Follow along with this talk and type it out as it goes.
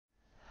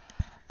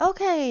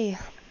Okay,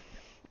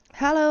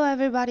 hello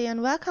everybody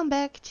and welcome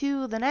back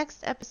to the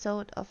next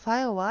episode of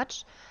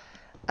Firewatch.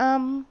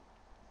 Um,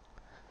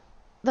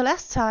 the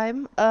last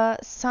time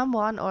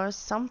someone or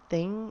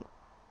something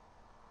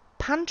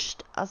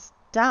punched us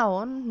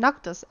down,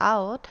 knocked us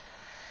out,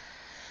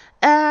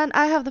 and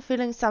I have the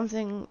feeling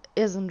something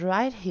isn't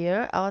right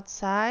here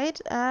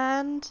outside,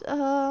 and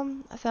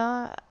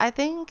so I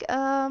think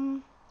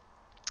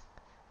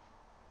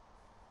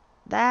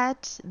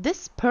that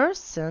this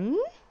person,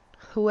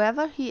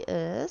 whoever he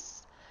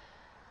is,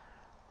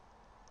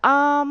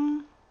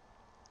 um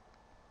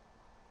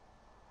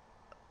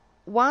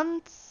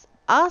wants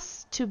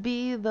us to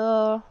be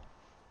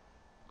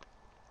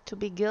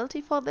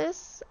guilty for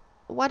this.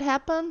 What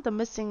happened? The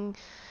missing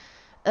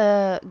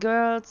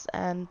girls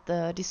and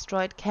the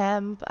destroyed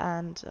camp,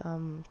 and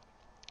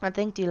I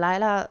think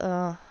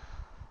Delilah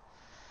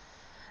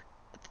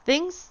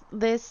thinks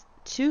this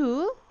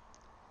too.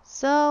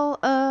 So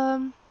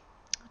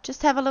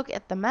just have a look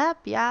at the map.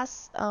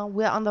 Yes,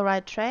 we're on the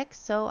right track.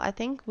 So I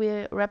think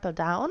we rappel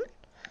down.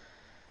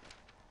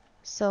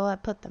 So I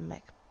put the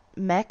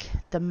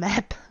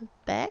map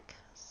back.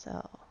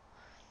 So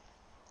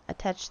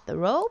attach the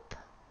rope.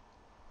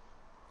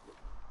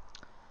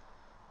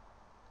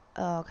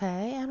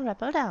 Okay, and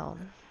rappel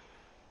down.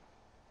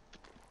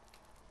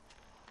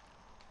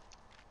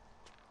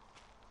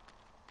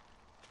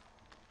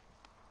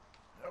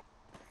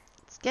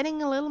 It's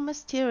getting a little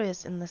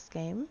mysterious in this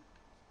game.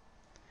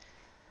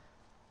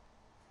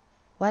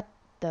 What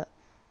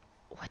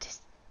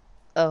is...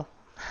 Oh.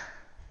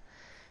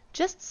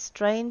 Just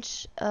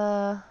strange,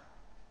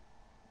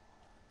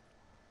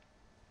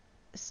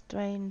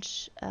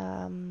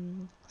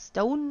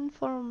 stone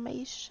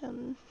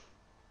formation.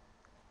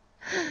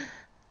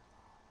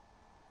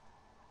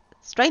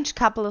 Strange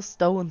couple of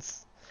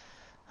stones.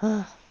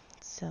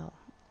 So,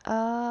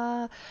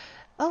 oh,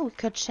 we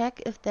could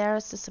check if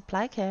there's a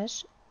supply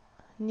cache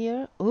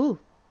near. Ooh,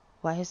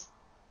 why is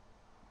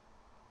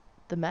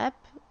the map?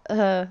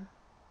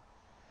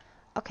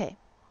 Okay,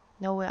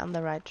 no, we're on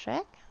the right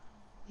track.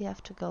 We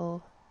have to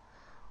go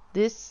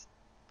this.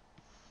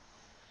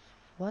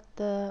 What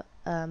the?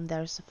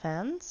 There's a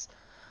fence.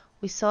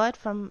 We saw it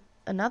from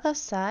another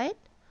side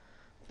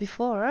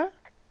before.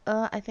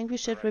 I think we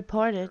should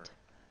report it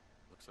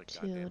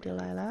to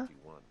Delilah.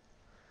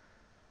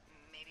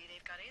 Maybe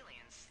they've got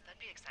aliens. That'd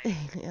be exciting.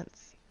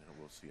 Aliens. Yeah,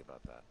 we'll see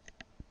about that.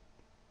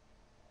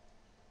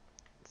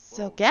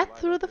 So Whoa, get Delilah,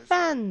 through the there's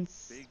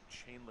fence. a big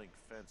chain link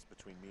fence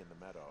between me and the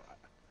meadow.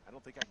 I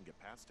don't think I can get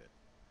past it.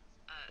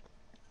 A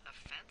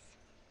fence?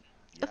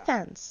 A Yeah,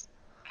 fence.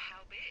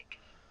 How big?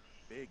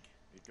 big.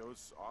 It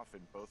goes off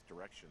in both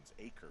directions.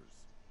 Acres.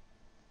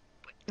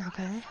 What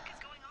Okay. the fuck is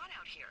going on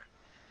out here?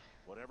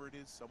 Whatever it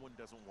is, someone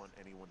doesn't want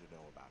anyone to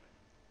know about it.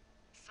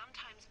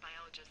 Sometimes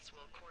biologists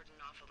will cordon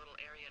off a little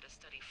area to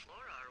study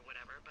flora or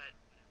whatever, but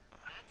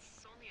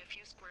that's only a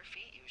few square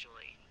feet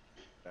usually.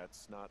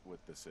 That's not what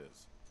this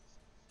is.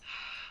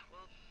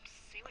 Well,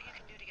 see what you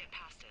can do to get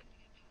past it.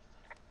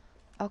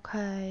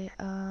 Okay.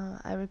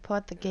 I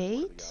report the And what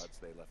are gate. the odds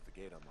they left the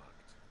gate unlocked?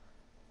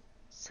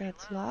 So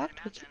it's Pretty low, I'd locked.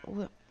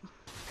 imagine.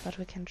 But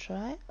we can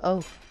try.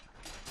 Oh.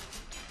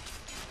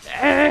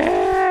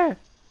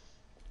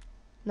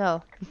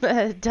 No,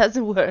 it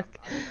doesn't work.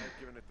 I've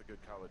given it the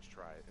good college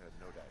try.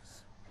 No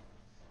dice.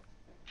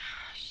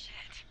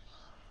 Shit.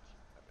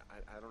 I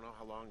don't know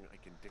how long I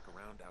can dick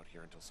around out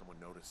here until someone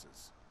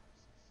notices.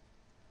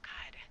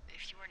 God,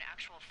 if you were an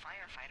actual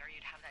firefighter,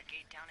 you'd have that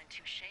gate down in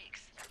 2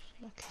 shakes.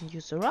 I can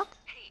use a rock.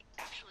 Hey,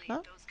 actually,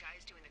 Huh? those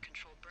guys doing the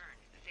controlled burn,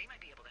 they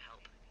might be able to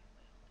help.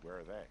 Where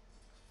are they?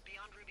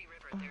 Beyond Ruby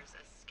River, there's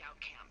a scout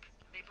camp.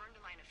 They burned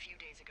a line a few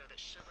days ago that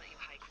should let you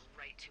hike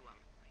right to them.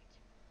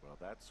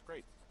 Well, that's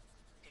great.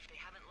 If they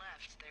haven't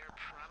left, they're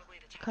probably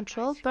the type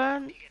Controlled of guys who will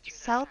help burn you get through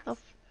that south fence.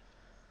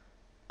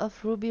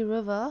 of Ruby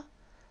River.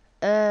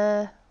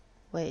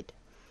 Wait.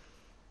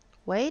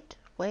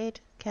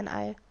 Can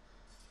I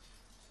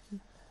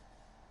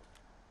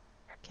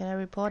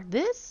report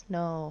this?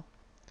 No.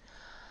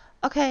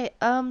 Okay,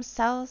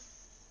 south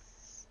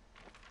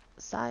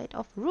side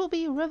of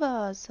Ruby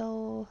River.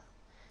 So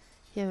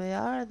here we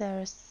are.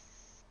 There's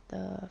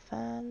the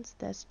fence.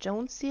 There's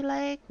Jonesy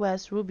Lake.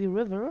 Where's Ruby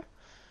River?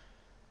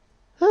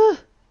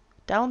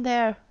 Down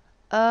there.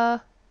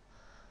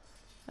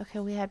 Okay,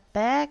 we head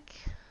back.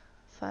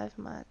 5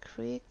 Mile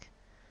Creek.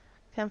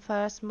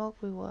 Campfire smoke.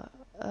 We were.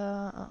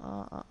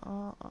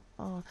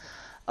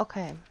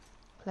 Okay,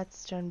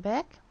 let's turn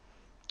back.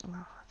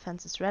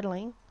 Fence is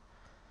rattling.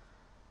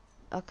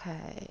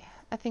 Okay,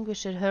 I think we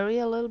should hurry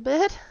a little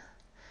bit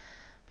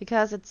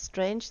because it's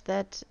strange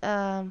that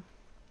the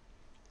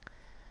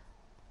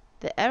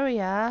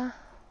area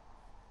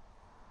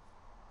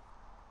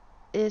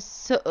is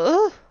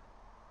so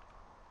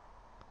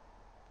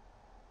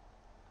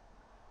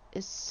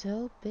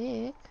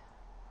big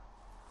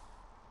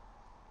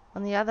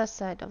on the other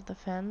side of the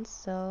fence.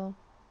 So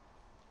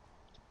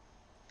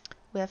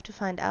we have to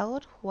find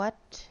out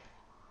what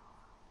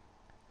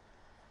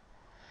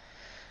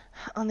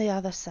on the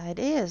other side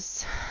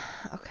is.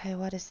 Okay,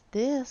 what is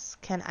this?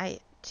 Can I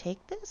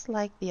take this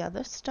like the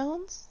other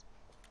stones?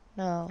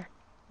 No.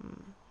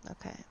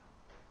 Okay.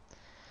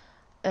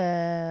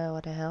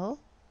 What the hell?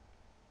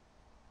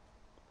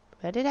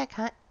 Where did I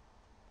come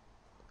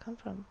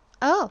from?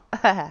 Oh!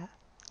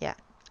 Yeah.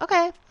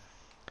 Okay.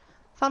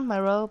 Found my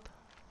rope.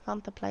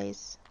 Found the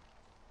place.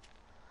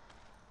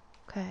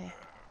 Okay.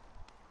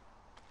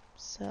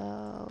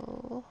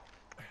 So...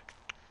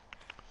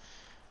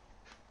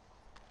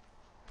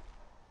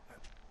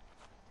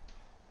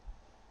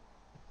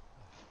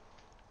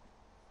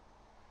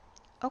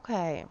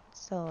 Okay,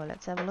 so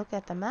let's have a look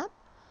at the map.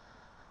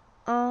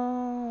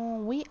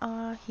 We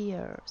are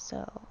here,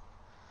 so...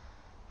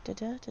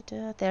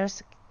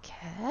 There's a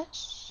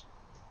cache.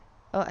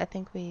 Oh, I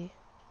think we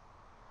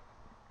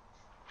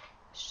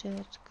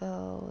should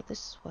go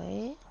this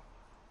way.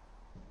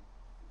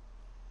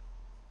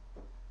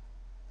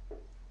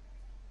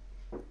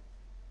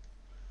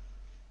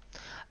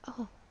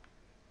 Oh.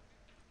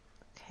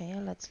 Okay,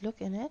 let's look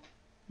in it.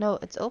 No,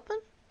 it's open?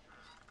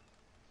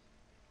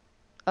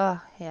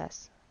 Oh,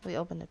 yes. We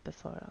opened it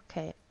before.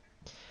 Okay.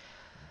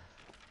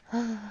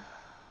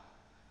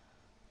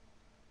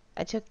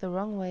 I took the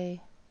wrong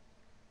way.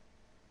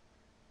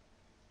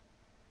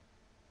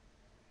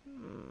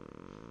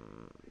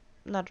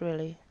 Not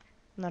really.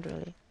 Not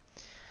really.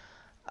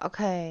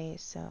 Okay,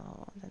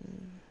 so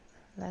then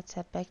let's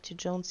head back to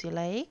Jonesy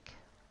Lake.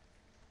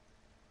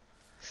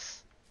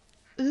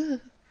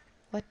 Ugh.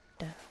 What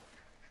the?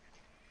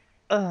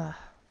 Ugh.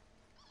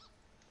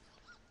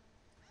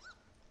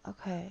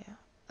 Okay.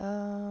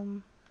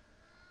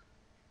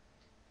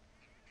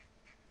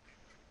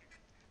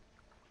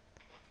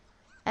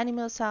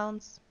 Animal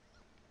sounds.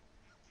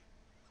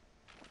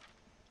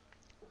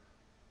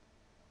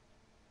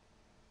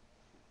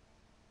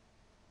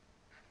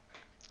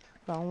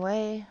 Wrong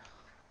way,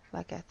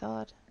 like I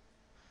thought.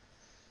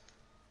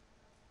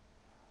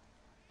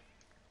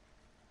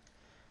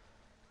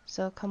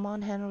 So come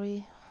on,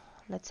 Henry.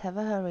 Let's have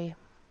a hurry.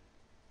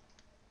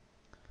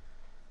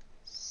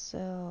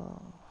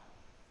 So...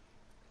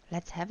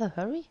 Let's have a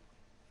hurry?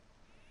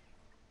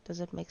 Does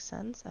it make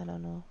sense? I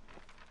don't know.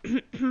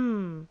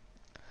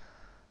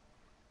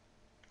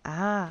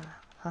 Ah,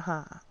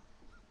 haha.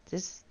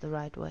 This is the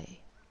right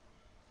way.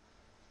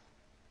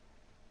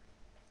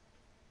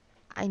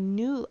 I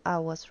knew I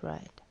was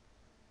right.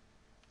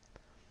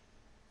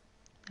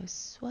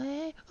 This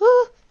way.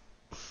 Oh!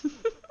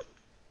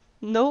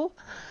 No.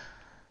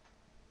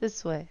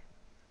 This way.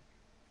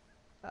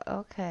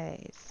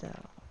 Okay, so.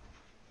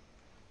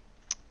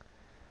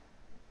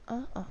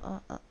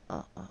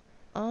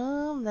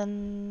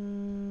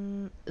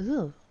 Then.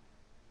 Ooh.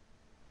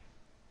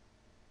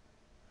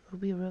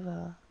 Ruby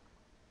River.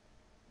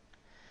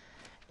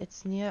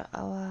 It's near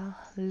our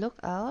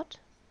lookout.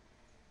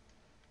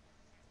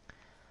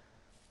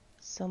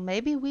 So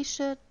maybe we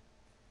should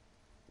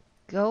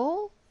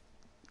go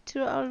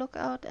to our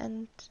lookout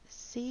and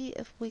see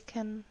if we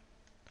can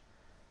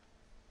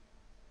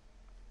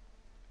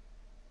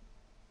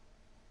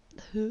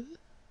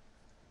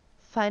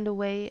find a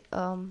way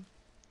to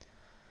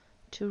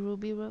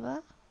Ruby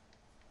River.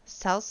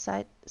 South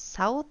side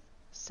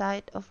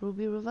of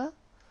Ruby River.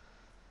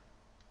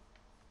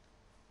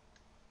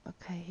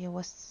 Okay, here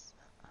was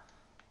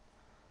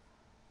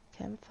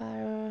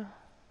campfire.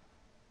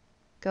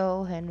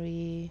 Go,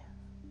 Henry.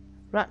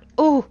 Run.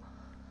 Oh!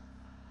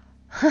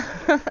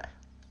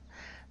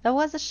 That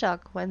was a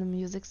shock when the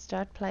music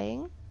started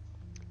playing.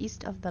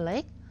 East of the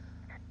lake.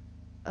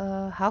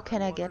 How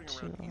can I get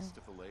to... East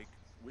of the lake.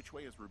 Which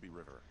way is Ruby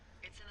River?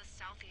 It's in the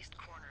southeast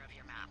corner of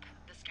your map.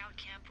 The scout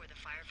camp where the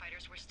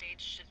firefighters were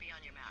staged should be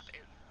on your map.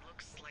 It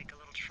looks like a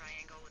little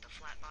triangle with a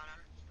flat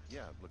bottom.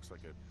 Yeah, it looks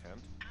like a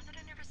tent. How did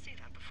I never see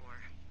that before?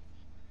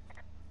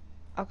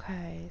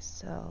 Okay,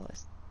 so...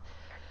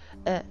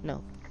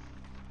 no.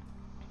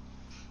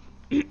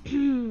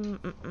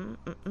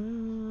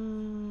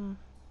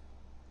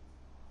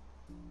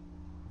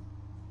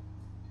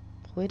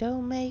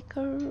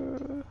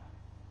 Widowmaker.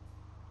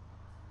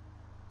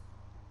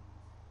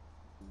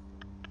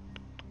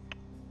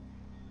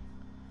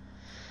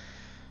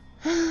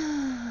 I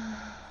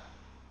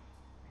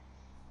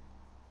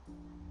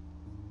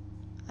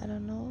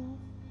don't know.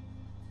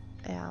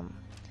 Yeah.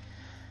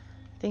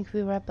 Think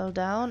we rappel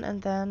down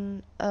and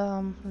then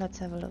let's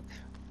have a look.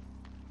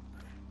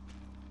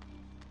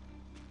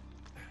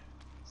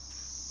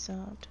 So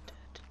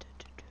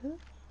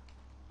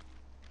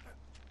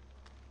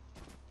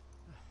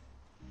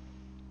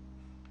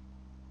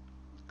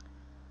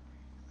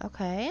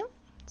okay,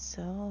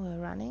 so we're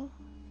running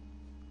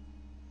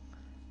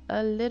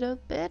a little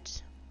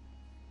bit.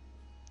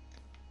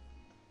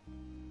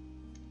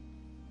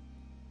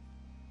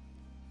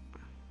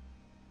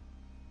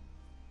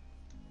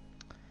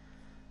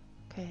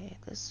 Okay,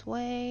 this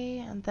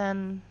way, and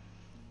then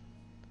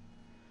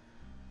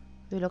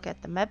we look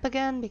at the map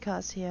again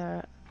because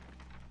here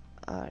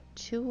are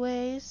two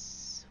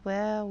ways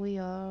where we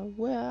are.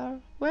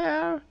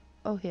 Where?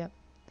 Oh, here.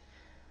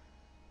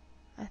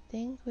 I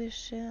think we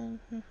should.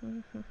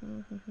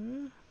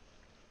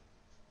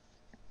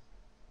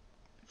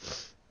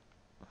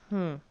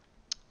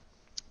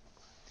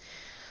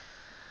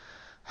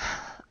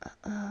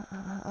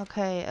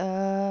 Okay,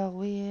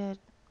 we're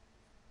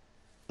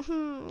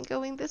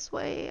going this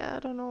way. I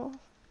don't know.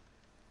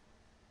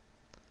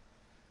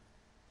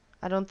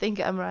 I don't think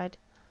I'm right,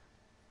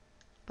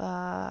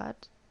 but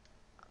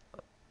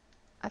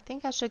I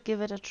think I should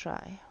give it a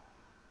try.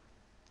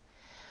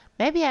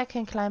 Maybe I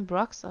can climb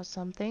rocks or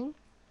something.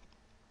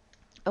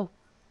 Oh,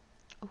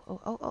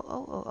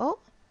 oh.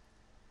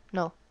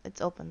 No,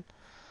 it's open.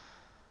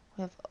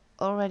 We have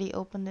already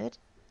opened it.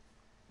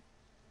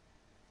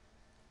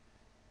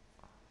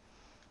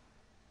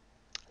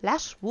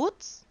 Lush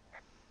woods?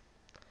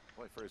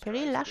 Boy, first Pretty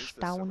guys, it lush is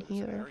the down summer. There's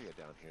an here. area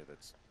down here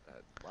that's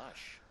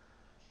lush.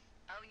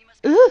 Oh, you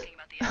must be Ugh! talking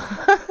about the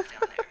Eskimo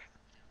down there.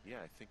 Yeah,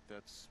 I think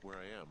that's where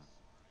I am.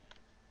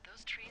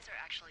 Those trees are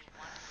actually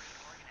one marine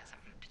organism.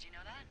 Did you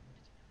know that?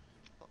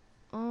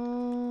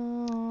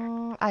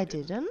 I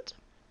Didn't? didn't.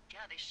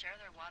 Yeah, they share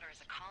their water as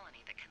a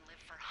colony that can live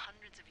for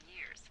hundreds of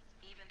years,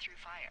 even through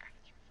fire.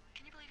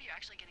 Can you believe you're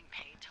actually getting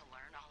paid to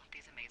learn all of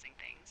these amazing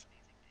things?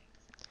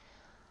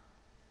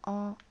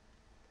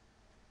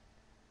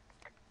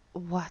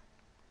 What?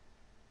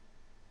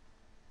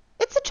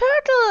 It's a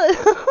turtle!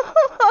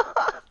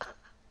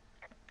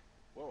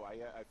 Whoa,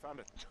 I found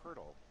a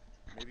turtle.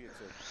 Maybe it's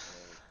a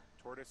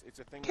tortoise. It's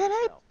a thing Can with a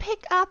I shell.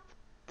 pick up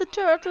the Oh,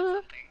 isn't that turtle?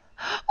 something?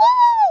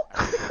 Oh!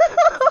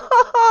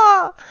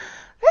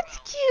 That's Well,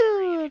 don't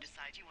worry, if you cute!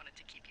 decide you want it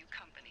to keep you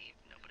company,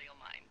 nobody'll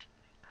mind.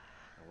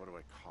 What do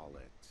I call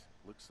it?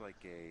 Looks like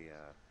a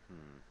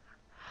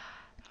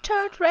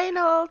Turt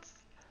Reynolds!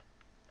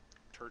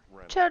 Turt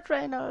Reynolds. Turt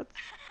Reynolds!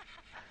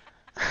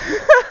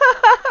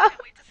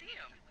 Can't wait to see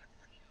him.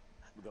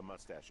 The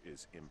mustache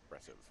is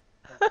impressive.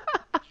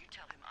 You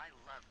tell him I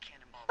love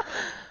Cannonball Run.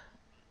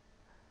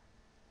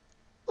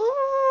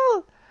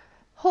 Ooh!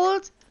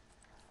 Hold!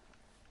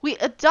 We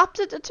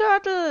adopted a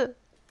turtle!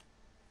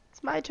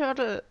 It's my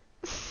turtle.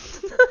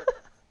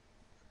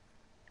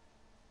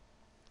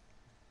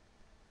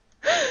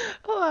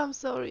 Oh, I'm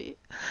sorry.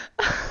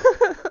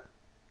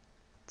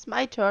 It's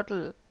my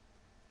turtle.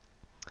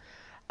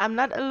 I'm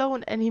not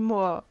alone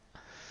anymore.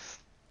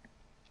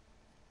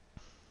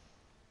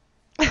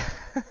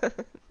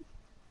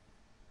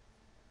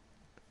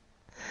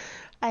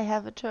 I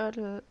have a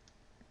turtle.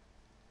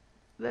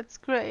 That's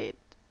great.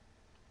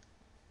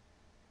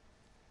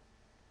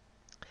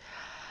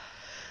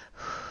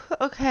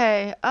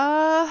 Okay,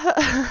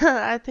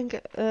 I think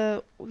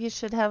we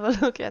should have a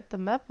look at the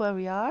map where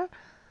we are.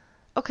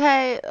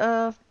 Okay,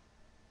 of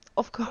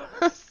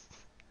course.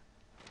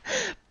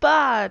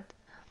 But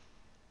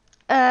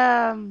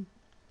um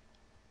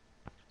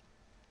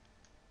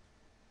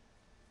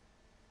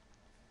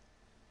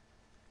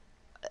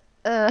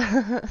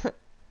uh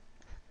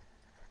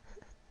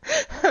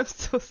I'm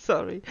so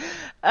sorry.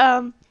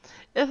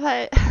 If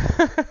I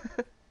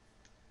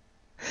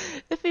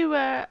if we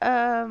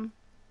were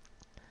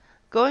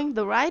going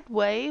the right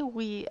way,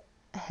 we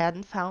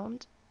hadn't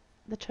found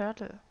the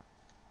turtle.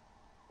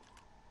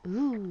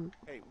 Ooh,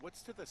 Hey,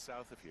 what's to the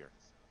south of here?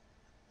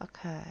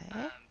 okay.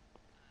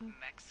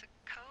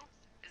 Mexico?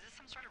 Is this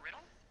some sort of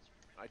riddle?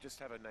 I just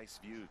have a nice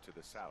view to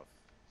the south.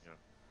 You know,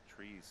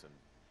 trees and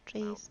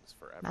Trees, mountains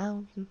forever.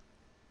 mountain.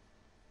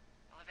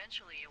 Well,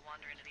 eventually you'll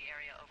wander into the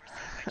area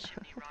overseen by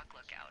Chimney Rock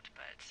Lookout,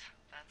 but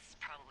that's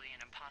probably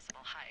an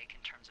impossible hike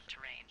in terms of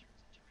terrain.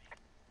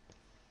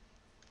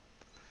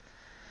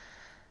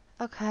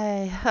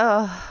 Okay.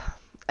 Oh,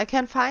 I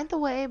can find the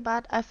way,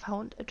 but I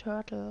found a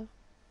turtle.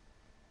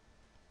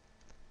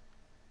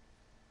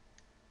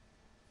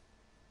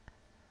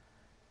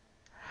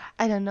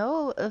 I don't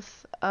know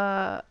if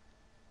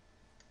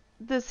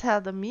this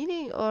had a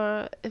meaning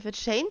or if it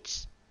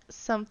changed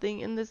something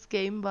in this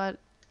game, but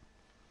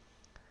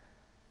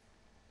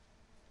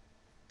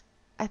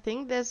I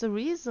think there's a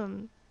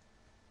reason.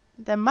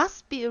 There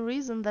must be a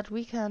reason that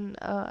we can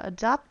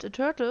adopt a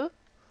turtle.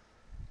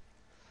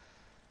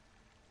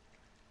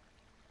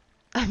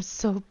 I'm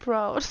so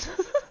proud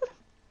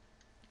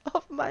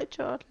of my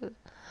turtle.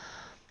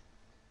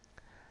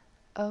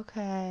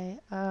 Okay,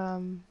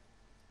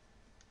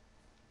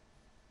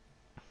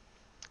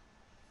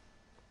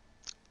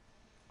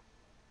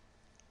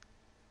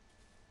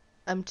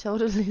 I'm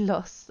totally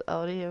lost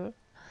out here.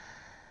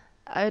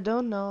 I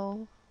don't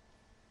know.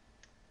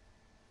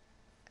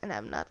 And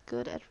I'm not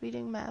good at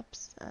reading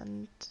maps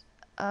and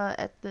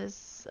at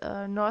this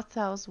north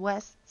south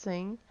west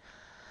thing.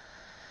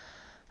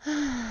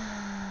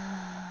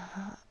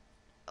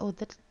 Oh,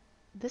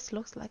 this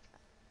looks like.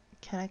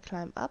 Can I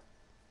climb up?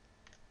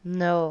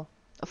 No,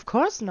 of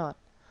course not.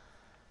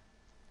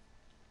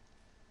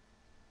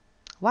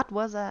 What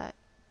was I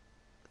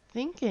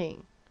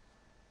thinking?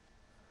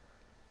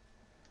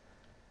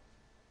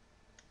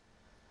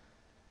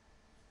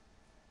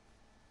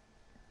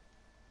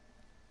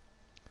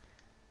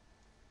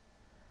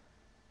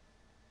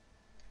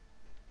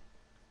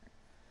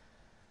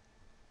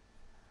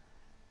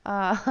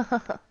 Uh,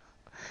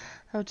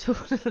 I'm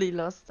totally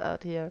lost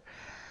out here.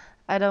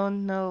 I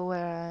don't know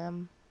where I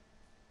am.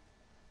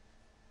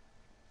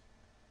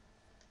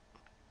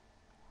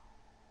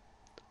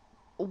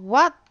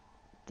 What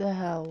the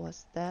hell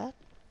was that?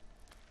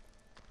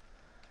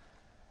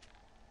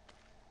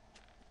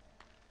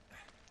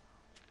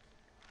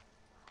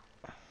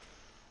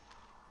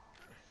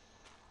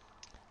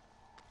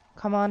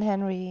 Come on,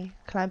 Henry.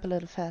 Climb a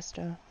little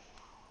faster.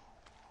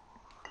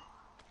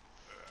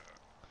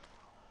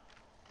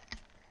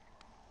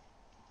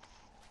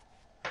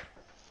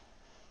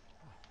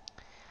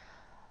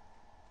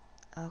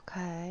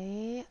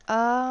 Okay.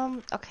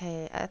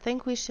 Okay. I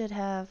think we should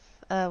have.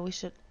 We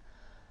should.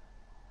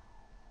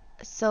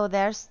 So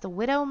there's the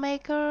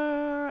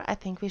Widowmaker. I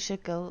think we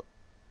should go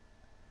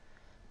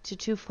to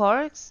Two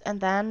Forks and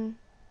then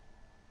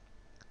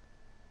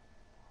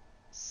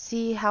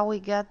see how we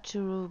get to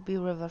Ruby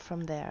River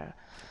from there.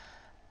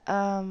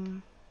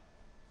 So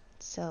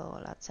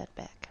let's head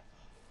back.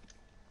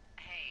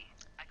 Hey,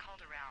 I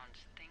called around.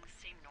 Things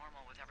seem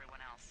normal with everyone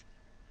else.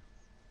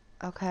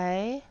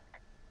 Okay.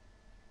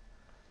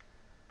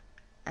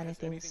 Has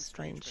Anything anything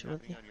strange strange been happening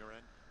with you? on your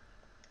end?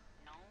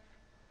 No,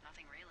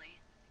 nothing really.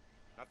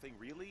 Nothing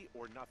really,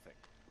 or nothing?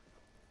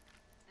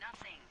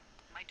 Nothing.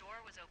 My door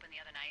was open the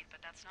other night, but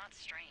that's not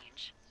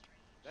strange.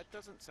 That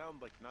doesn't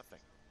sound like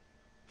nothing.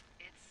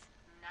 It's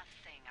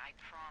nothing, I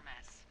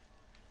promise.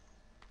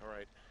 All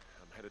right,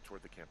 I'm headed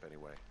toward the camp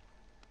anyway.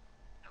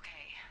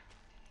 Okay.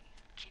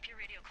 Keep your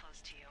radio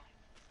close to you.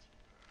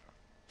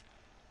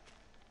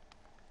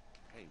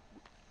 Hey,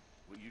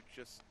 what you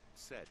just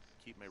said,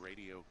 keep my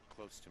radio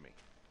close to me.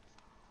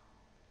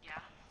 Yeah?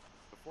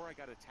 Before I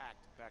got attacked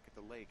back at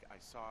the lake, I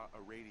saw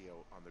a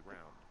radio on the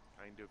ground,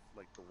 kind of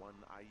like the one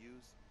I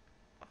use.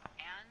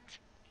 And?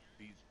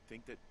 Do you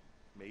think that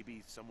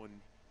maybe someone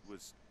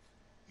was,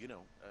 you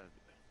know,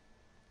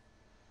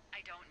 I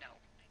don't know.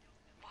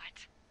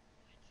 What?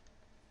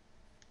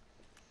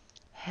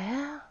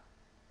 Yeah?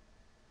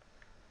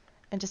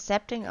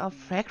 Intercepting our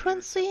maybe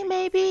frequency, intercepting our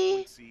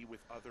maybe? frequency with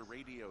other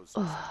radios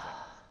or something?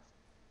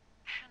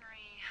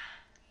 Henry,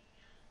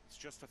 It's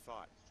just a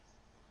thought.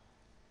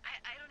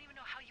 I don't even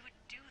know how you would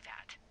do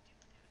that.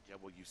 Yeah,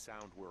 well, you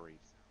sound worried.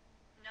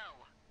 No,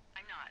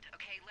 I'm not.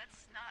 Okay,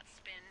 let's not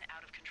spin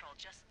out of control.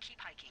 Just keep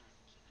hiking.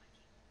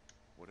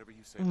 Whatever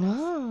you say, boss.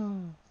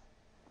 No.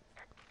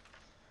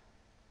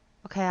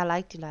 Okay, I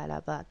like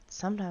Delilah, but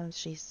sometimes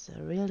she's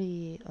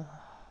really.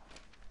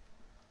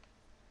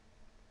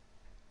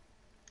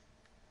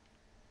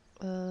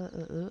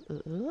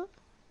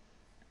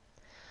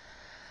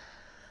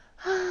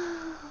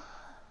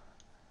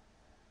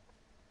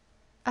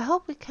 I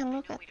hope we can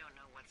look I know at. we don't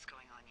know what's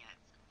going on yet,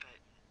 but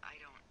I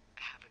don't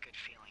have a good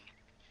feeling.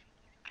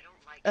 I don't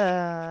like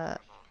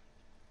feeling vulnerable.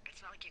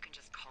 It's not like you can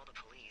just call the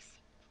police.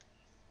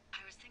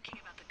 I was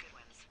thinking about the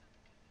Goodwins.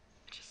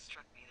 It just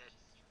struck me that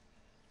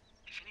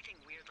if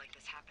anything weird like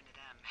this happened to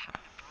them,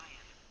 happened to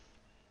Brian,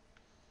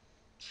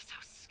 just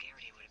how scared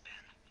he would have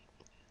been.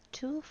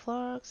 Two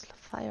Forks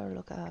fire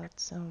lookout,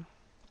 so.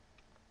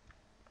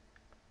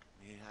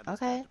 He had his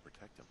Okay. dad to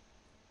protect him.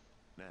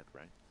 Ned,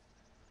 right?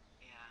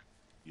 Yeah.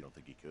 You don't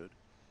think he could?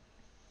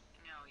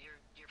 No, you're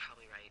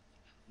probably right.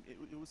 It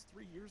was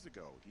 3 years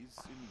ago. He's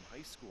in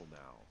high school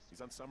now.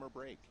 He's on summer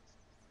break.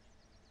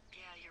 Yeah,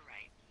 you're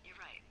right. You're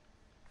right.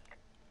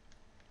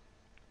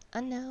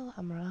 I know,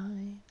 I'm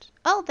right.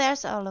 Oh,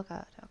 there's our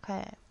lookout.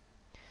 Okay.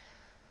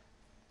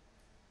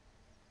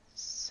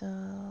 So,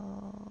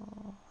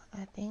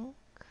 I think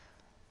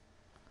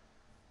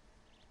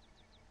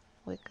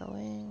we're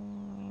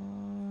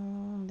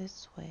going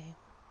this way.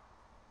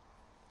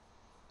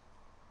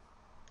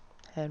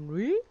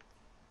 Henry?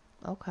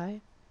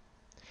 Okay.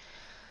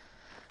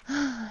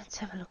 Let's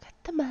have a look at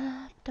the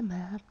map, the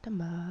map, the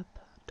map,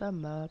 the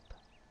map.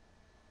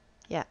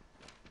 Yeah.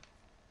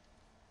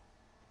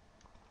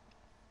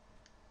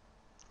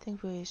 I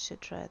think we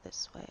should try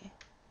this way.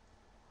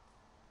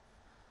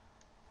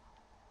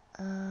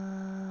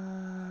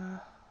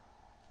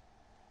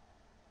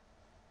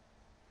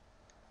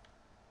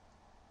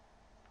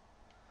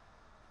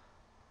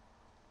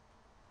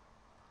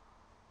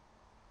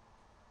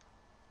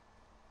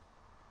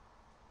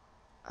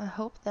 I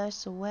hope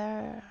there's a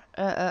way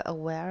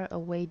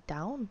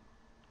down.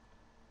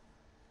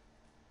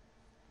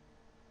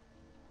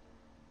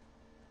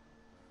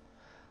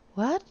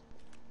 What?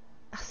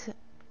 Well,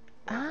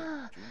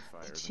 Ah, the June fire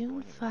the isn't June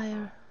going anywhere,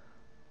 fire.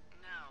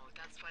 No,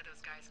 that's why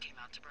those guys came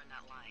out to burn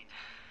that line.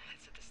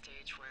 It's at the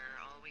stage where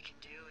all we can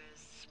do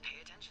is pay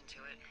attention to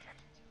it.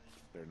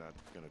 They're not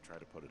gonna try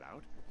to put it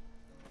out?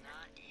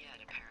 Not yet,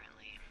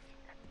 apparently.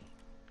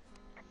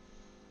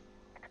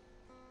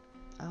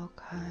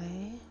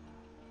 Okay.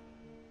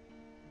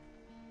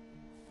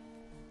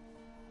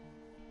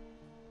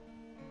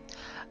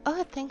 Oh,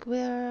 I think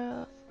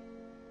we're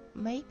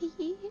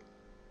maybe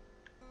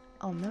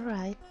on the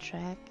right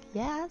track.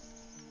 Yes.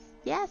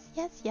 Yes,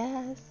 yes,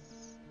 yes.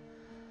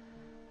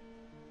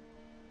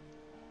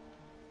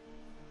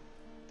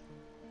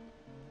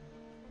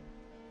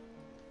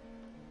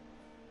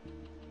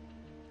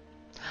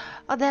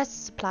 Oh, there's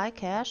supply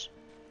cache.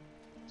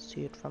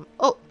 See it from.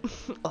 Oh,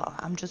 oh,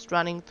 I'm just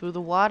running through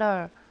the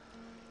water.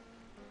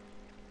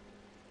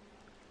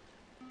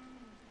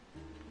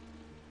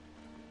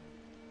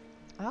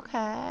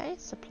 Okay,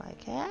 supply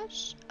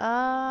cache.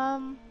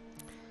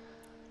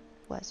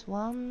 Was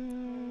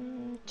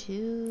 1,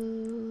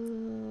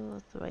 2,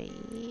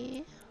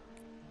 3,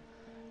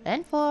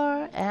 and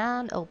 4,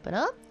 and open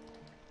up.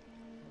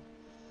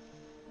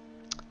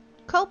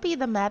 Copy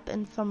the map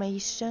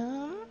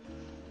information.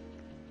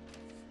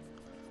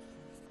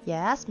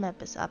 Yes,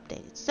 map is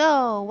updated.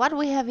 So, what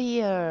we have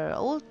here?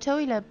 Old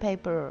toilet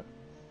paper.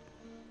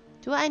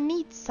 Do I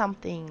need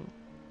something?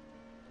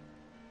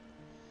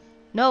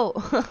 No.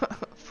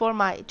 For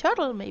my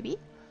turtle, maybe?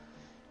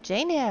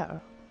 Jane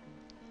Eyre.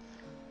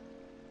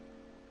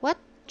 What?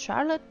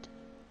 Charlotte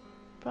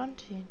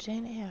Bronte,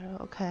 Jane Eyre.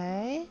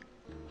 Okay.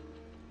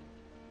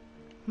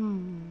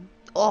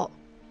 Oh.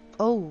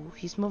 Oh,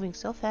 he's moving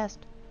so fast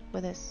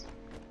with this.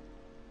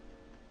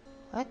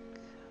 What?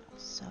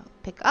 So,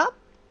 pick up.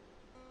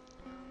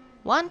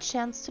 One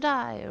chance to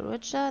die.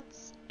 Richard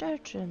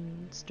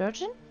Sturgeon.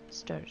 Sturgeon?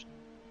 Sturgeon.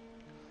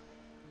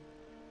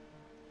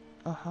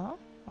 Uh-huh.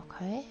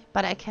 Okay.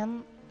 But I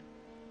can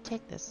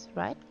take this,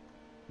 right?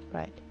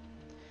 Right.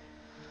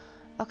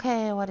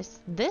 Okay, what is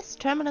this?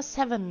 Terminus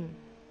 7.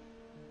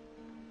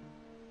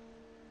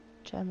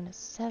 Terminus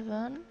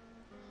 7.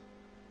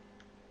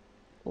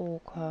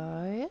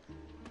 Okay.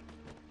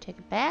 Take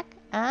it back.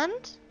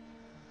 And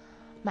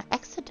my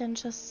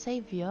accidental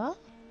savior.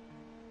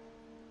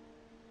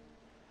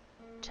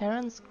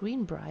 Terence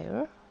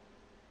Greenbrier.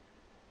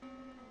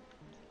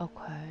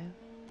 Okay.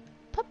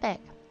 Put back.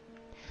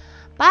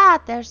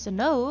 But there's a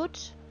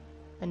note.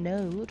 A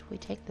note. We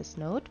take this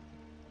note.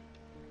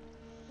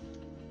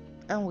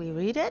 And we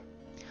read it.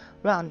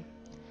 Ron.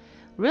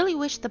 Really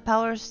wish the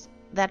powers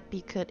that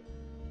be could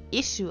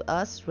issue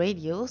us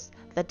radios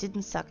that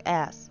didn't suck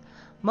ass.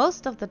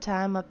 Most of the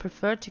time I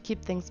prefer to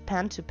keep things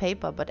pen to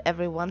paper, but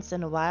every once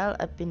in a while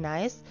it'd be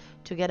nice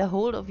to get a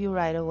hold of you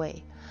right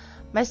away.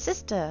 My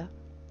sister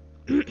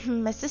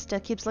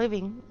keeps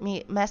leaving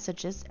me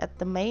messages at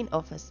the main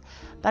office,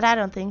 but I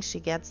don't think she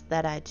gets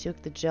that I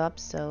took the job,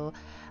 so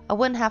I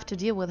wouldn't have to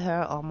deal with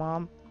her or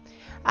Mom.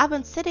 I've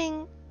been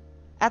sitting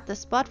at the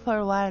spot for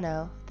a while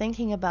now,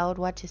 thinking about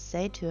what to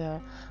say to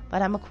her,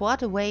 but I'm a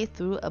quarter way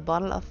through a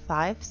bottle of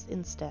fives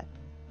instead.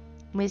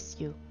 Miss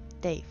you,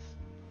 Dave.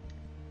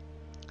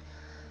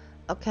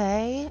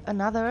 Okay,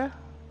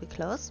 we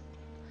close.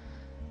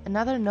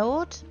 Another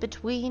note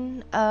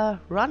between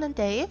Ron and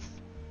Dave.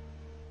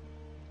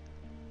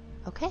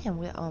 Okay, and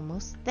we're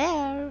almost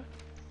there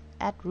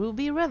at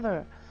Ruby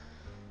River.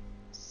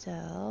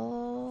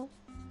 So,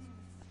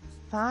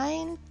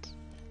 find...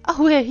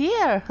 Oh, we're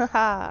here!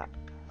 Haha!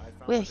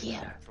 We're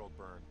here. Controlled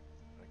burn.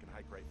 I can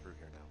hike right through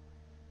here now.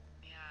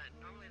 Yeah,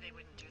 normally they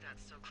wouldn't do that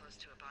so close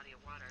to a body of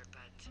water,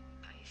 but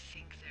I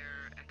think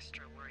they're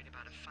extra worried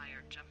about a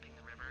fire jumping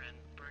the river and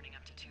burning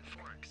up to 2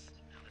 forks,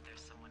 now that there's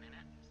someone in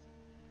it.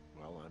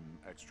 Well, I'm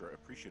extra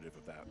appreciative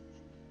of that.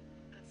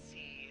 Let's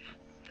see.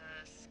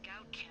 The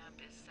scout camp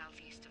is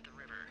southeast of the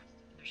river.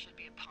 There should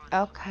be a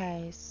pond.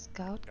 Okay,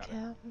 scout Got it.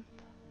 camp.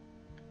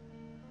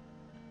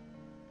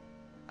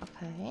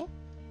 Okay.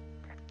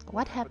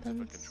 What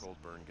happens? If a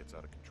controlled burn gets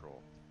out of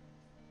control?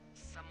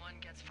 Someone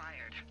gets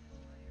fired.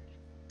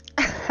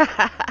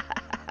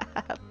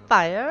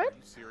 Fired? Are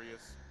you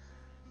serious?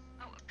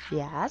 Oh, come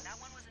Yes. on.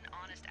 That one was an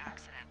honest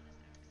accident.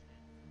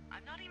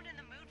 I'm not even in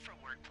the mood for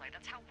wordplay.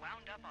 That's how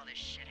wound up all this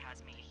shit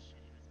has me.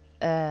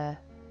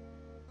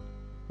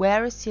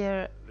 Where is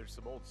your... There's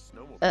some old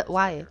snowmobiles.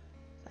 why? Here.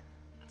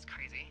 That's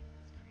crazy.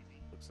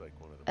 Looks like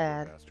one of the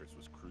poor bastards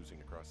was cruising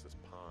across this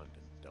pond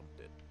and dumped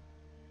it.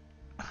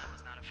 That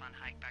was not a fun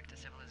hike back to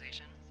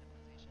civilization.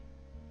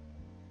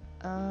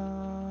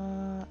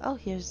 Oh,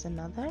 here's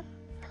another.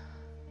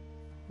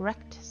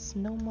 Wrecked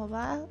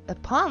snowmobile. A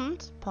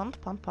pond? Pond.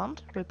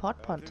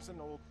 Report pond. There's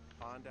an old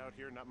pond out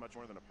here, not much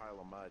more than a pile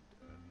of mud.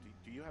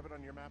 Do you have it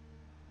on your map?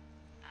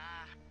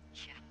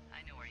 Yeah,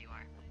 I know where you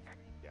are.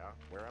 Yeah,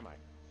 where am I?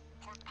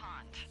 Port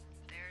Pond.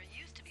 There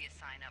used to be a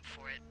sign up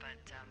for it,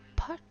 but,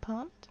 Port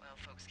pond? well,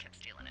 folks kept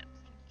stealing it.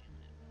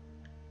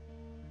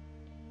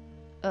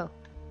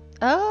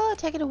 Oh,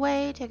 take it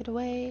away.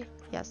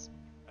 Yes.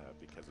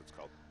 Because it's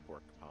called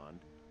Pork Pond.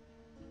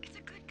 It's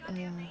a good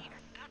goddamn name.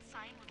 That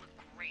sign would look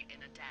great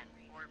in a den,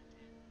 or,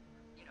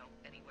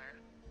 anywhere.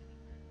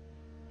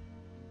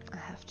 I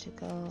have to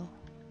go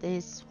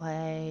this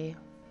way.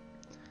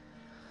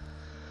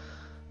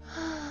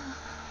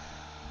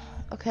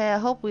 Okay, I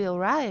hope we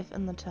arrive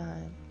in the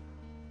time.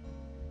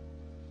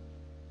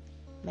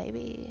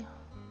 Maybe.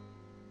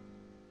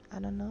 I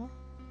don't know.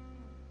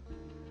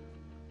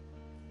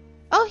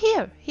 Oh,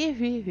 here.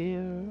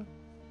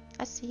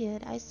 I see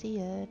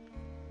it.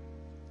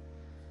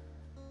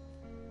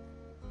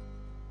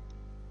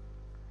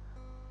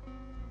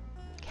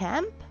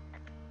 Camp?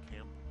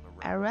 Camp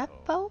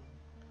Arapahoe?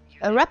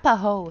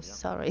 Apapahoe,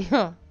 sorry. It's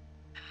been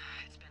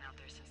out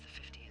there since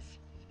the 50s.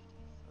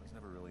 I was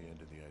never really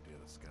into the idea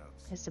of the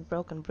scouts. There's a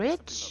broken Something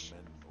bridge.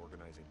 about men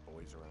organizing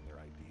boys around their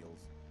ideals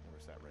never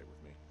sat right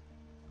with me.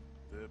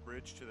 The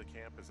bridge to the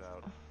camp is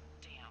out.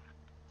 Damn.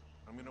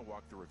 I'm gonna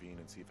walk the ravine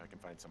and see if I can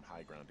find some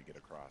high ground to get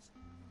across.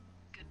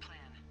 Good plan.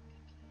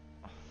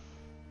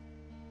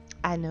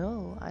 I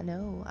know.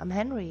 I'm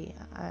Henry.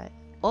 I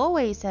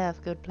always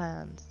have good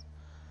plans.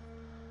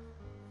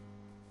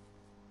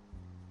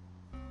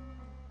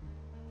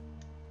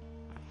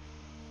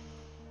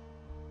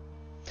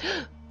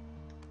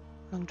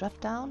 Long drop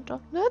down,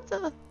 drop.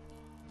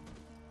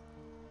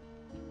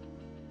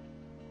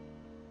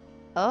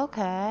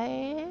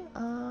 Okay,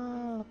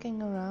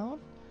 looking around.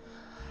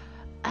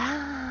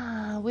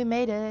 Ah, we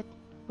made it.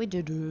 We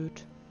did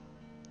it.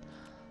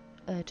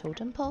 A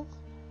totem pole?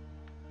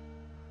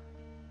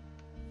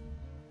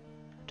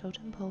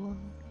 Totem pole.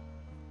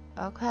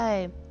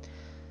 Okay,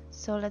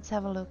 so let's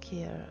have a look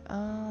here.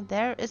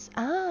 There is...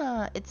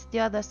 Ah, it's the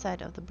other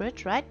side of the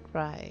bridge, right?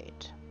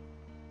 Right.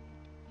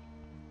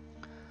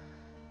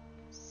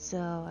 So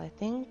I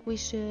think we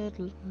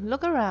should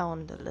look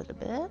around a little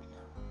bit.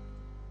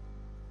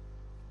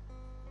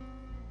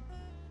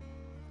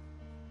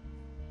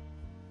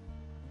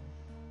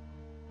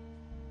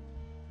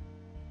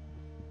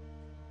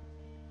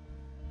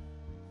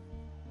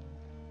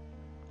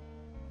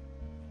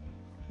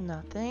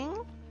 Nothing.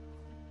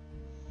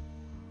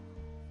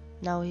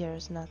 No, here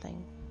is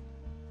nothing.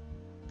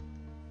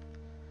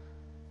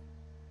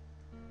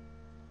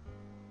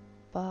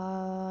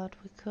 But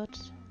we could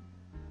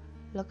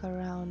look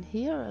around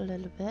here a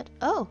little bit.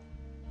 Oh!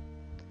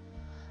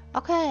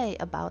 Okay,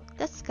 about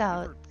the Ever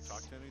scouts.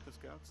 talk to any of the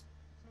scouts?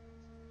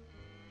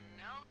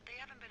 No, they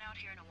haven't been out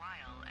here in a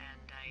while,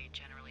 and I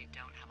generally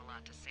don't have a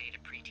lot to say to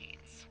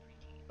preteens.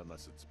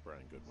 Unless it's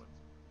Brian Goodwin.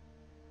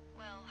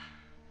 Well,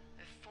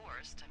 if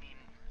forced, I mean,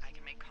 I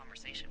can make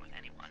conversation with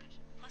anyone.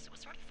 Plus, it was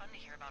sort of fun to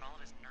hear about all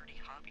of his nerdy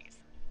hobbies.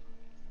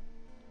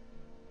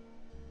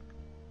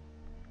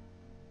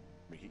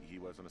 I mean, he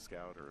wasn't a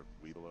scout or a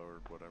weeblo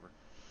or whatever?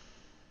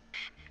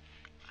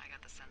 I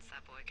got the sense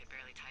that boy could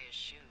barely tie his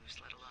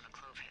shoes, let alone a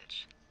clove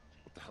hitch.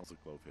 What the hell's a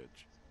clove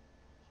hitch?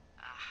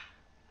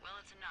 Well,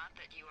 it's a knot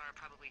that you are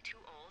probably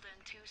too old and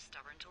too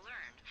stubborn to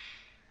learn.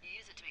 You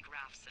use it to make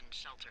rafts and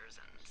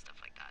shelters and stuff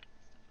like that.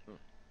 Huh.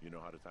 You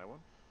know how to tie one?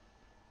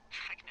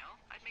 Heck no,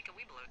 I'd make a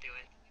weeblo do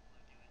it.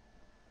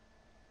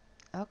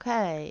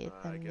 Okay,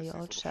 I then guess the these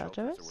old little shelters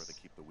shelters. are where they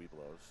keep the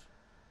weeblos.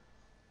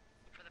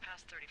 For the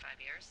past 35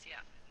 years,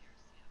 yeah.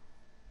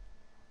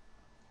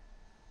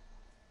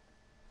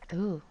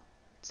 Ooh,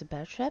 it's a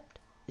bear trap?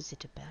 Is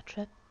it a bear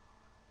trap?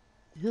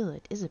 Ooh,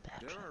 it is a bear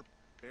There trap. are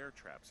bear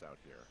traps out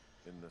here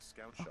in the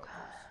scout Okay. shelters.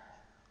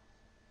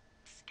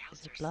 Scouts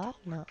Is it are blood?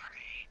 stalwart No.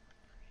 prey.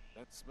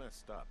 That's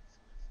messed up.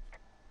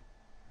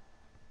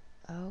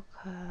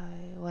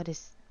 Okay, what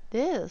is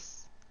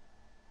this?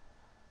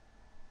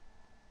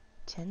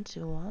 10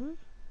 to 1?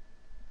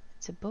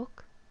 It's a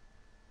book.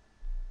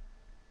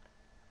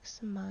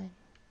 Examine.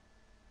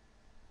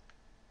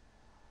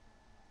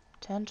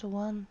 10 to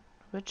 1.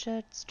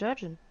 Richard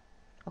Sturgeon.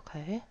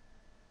 Okay.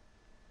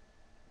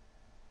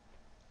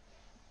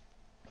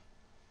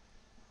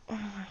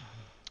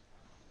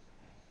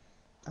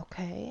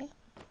 Okay.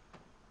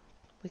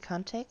 We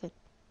can't take it.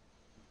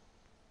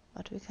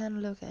 But we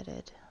can look at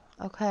it.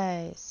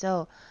 Okay,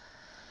 so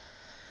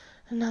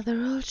another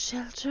old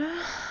shelter,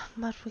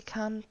 but we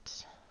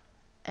can't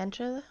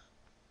enter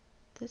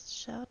this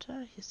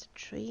shelter. Here's a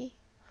tree.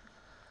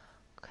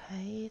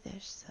 Okay,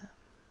 there's a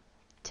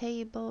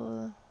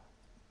table.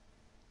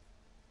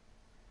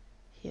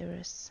 Here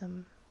is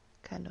some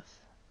kind of...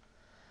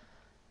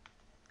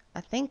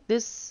 I think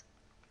this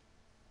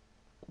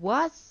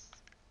was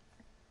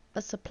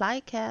a supply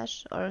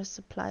cache or a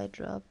supply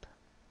drop.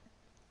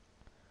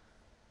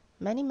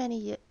 Many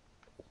years...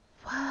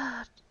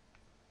 What?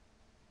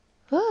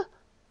 Huh?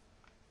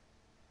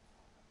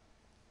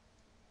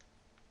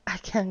 I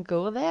can't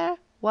go there?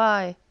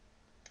 Why?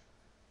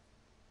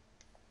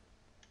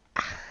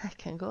 I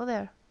can go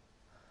there.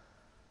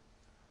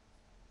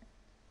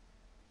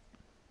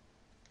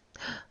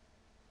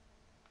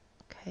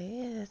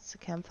 Okay, it's a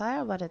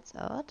campfire, but it's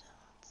odd.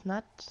 It's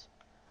not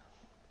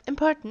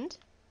important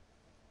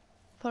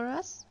for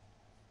us.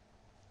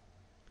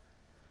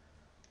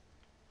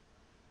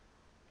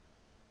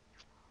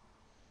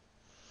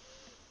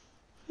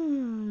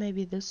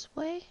 Maybe this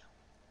way?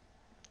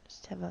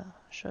 Just have a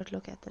short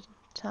look at the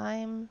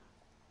time.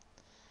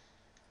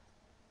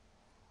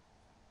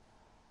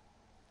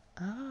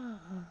 Ah.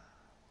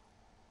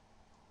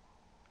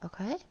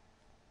 Okay.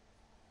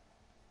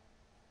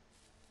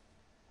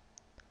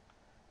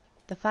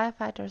 The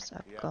firefighters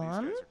are Yeah,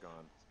 gone. these guys are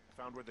gone.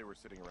 I found where they were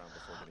sitting around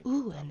before getting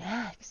Ooh, picked an up.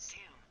 axe.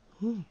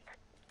 Damn. Ooh,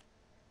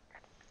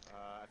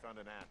 I found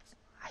an axe.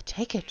 I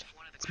take it. If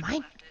one of the It's crew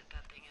mine. left it,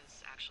 that thing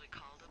is actually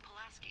called a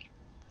Pulaski.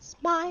 It's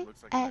my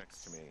Looks like an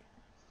axe to axe. me.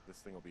 This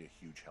thing will be a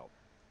huge help.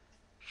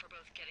 For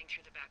both getting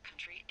through the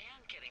backcountry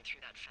and getting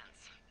through that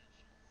fence.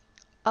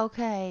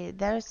 Okay,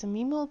 there's a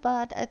memo,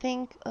 but I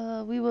think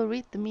we will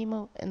read the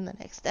memo in the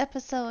next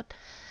episode.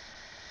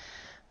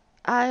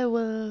 I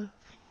will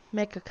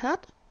make a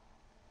cut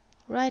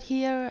right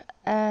here,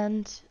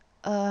 and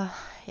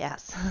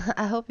yes,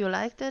 I hope you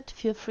liked it.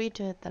 Feel free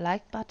to hit the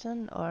like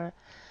button or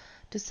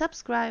to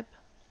subscribe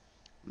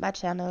my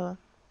channel,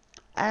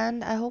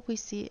 and I hope we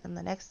see you in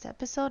the next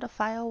episode of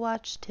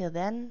Firewatch. Till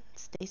then,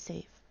 stay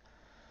safe.